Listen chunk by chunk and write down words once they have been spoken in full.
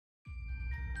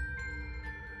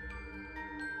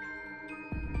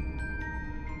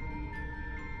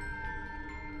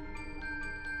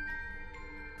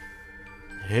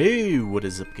Hey, what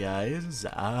is up, guys?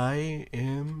 I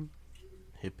am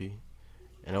Hippie,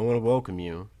 and I want to welcome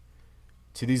you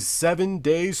to the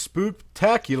 7-day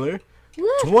Spooktacular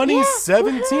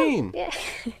 2017. Yeah.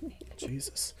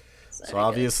 Jesus. So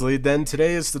obviously, then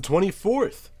today is the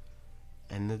 24th,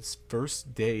 and it's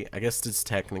first day. I guess it's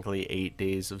technically 8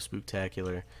 days of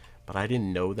Spooktacular, but I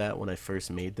didn't know that when I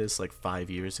first made this like 5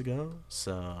 years ago.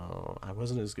 So I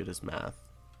wasn't as good as math.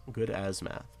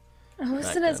 I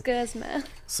wasn't as good as math.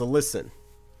 So listen,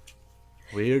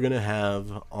 we are going to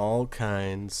have all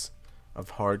kinds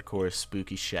of hardcore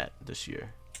spooky shit this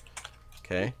year.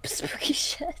 Okay? Spooky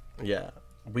shit. Yeah.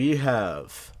 We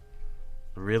have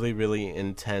really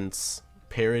intense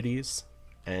parodies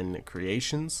and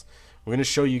creations. We're going to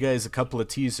show you guys a couple of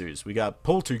teasers. We got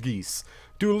Poltergeist.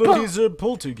 Do a little teaser,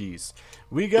 Poltergeist.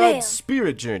 We got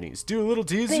Spirit Journeys. Do a little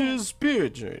teaser,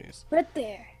 Spirit Journeys. Right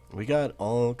there. We got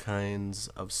all kinds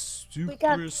of super We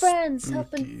got friends spooky.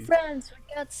 helping friends.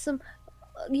 We got some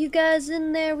you guys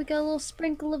in there. We got a little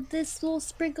sprinkle of this, a little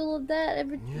sprinkle of that.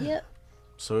 Yep.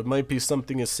 So it might be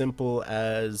something as simple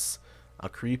as a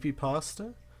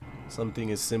creepypasta,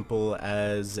 something as simple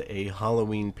as a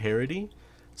Halloween parody,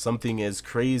 something as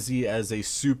crazy as a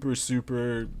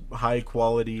super high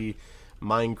quality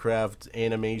Minecraft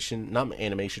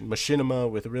machinima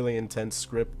with a really intense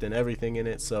script and everything in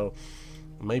it. So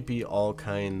it might be all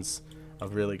kinds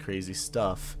of really crazy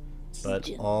stuff, but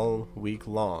all week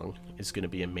long is going to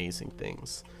be amazing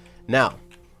things. Now,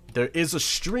 there is a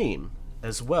stream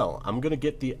as well. I'm going to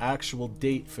get the actual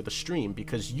date for the stream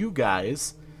because you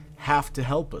guys have to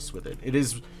help us with it. It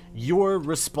is your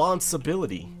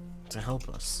responsibility to help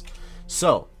us.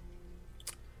 So,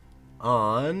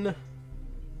 on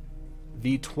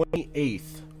the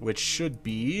 28th, which should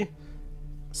be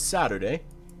Saturday,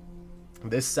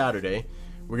 this Saturday,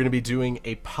 we're going to be doing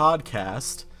a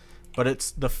podcast, but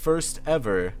it's the first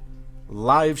ever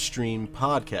live stream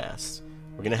podcast.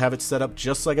 We're going to have it set up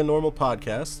just like a normal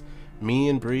podcast. Me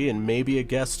and Bree and maybe a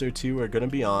guest or two are going to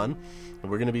be on,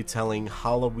 and we're going to be telling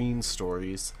Halloween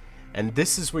stories, and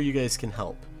this is where you guys can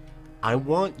help. I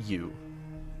want you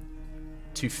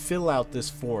to fill out this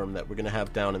form that we're going to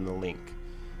have down in the link,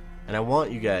 and I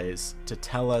want you guys to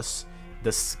tell us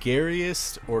the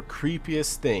scariest or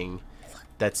creepiest thing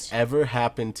that's ever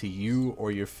happened to you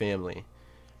or your family.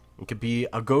 It could be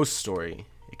a ghost story.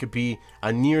 It could be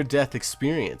a near-death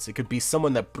experience. It could be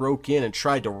someone that broke in and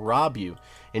tried to rob you.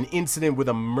 An incident with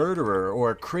a murderer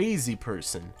or a crazy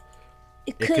person.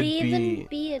 It could even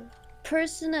be a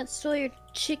person that stole your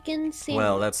chicken sandwich.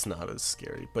 Well, that's not as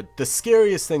scary. But the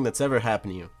scariest thing that's ever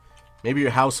happened to you. Maybe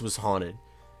your house was haunted.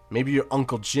 Maybe your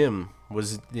Uncle Jim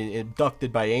was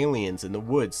abducted by aliens in the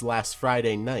woods last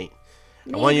Friday night.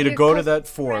 I want you to go to that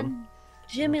forum.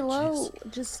 Jimmy Lowe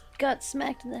just got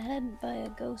smacked in the head by a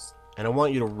ghost. And I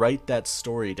want you to write that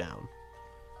story down.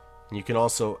 And you can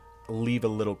also leave a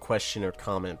little question or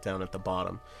comment down at the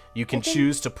bottom. You can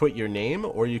choose to put your name,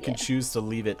 or you can choose to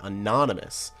leave it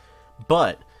anonymous.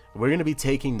 But we're going to be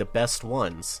taking the best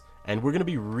ones, and we're going to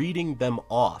be reading them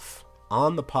off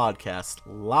on the podcast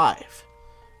live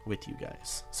with you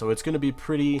guys. So it's going to be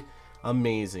pretty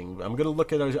amazing. I'm going to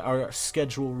look at our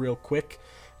schedule real quick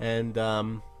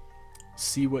and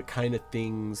see what kind of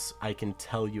things I can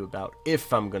tell you about,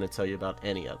 if I'm going to tell you about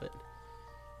any of it.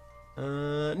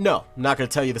 No, I'm not going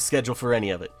to tell you the schedule for any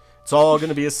of it. It's all going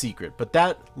to be a secret. But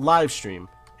that live stream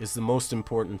is the most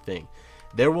important thing.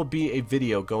 There will be a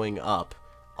video going up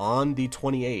on the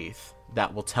 28th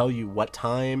that will tell you what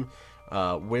time,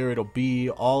 where it'll be,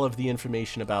 all of the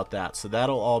information about that. So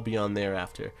that'll all be on there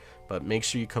after. But make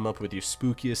sure you come up with your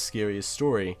spookiest, scariest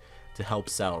story to help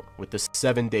us out with the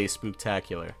 7-day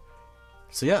Spooktacular.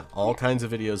 So yeah, all kinds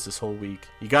of videos this whole week.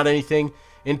 You got anything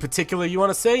in particular you want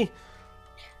to say?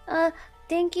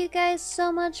 Thank you guys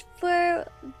so much for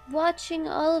watching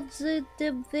all of the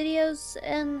videos,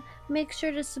 and make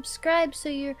sure to subscribe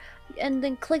and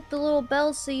then click the little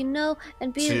bell so you know,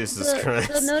 and be Jesus Christ.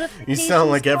 the notifications. You sound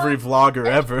like every vlogger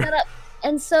ever.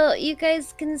 And so you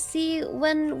guys can see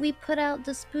when we put out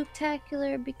the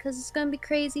Spooktacular, because it's gonna be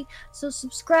crazy. So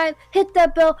subscribe, hit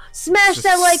that bell, smash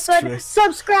that like button,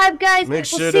 subscribe, guys. Make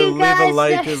sure to leave a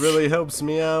like. It really helps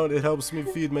me out. It helps me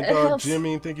feed my dog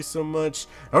Jimmy. Thank you so much.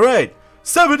 All right,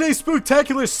 7-day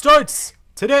Spooktacular starts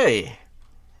today.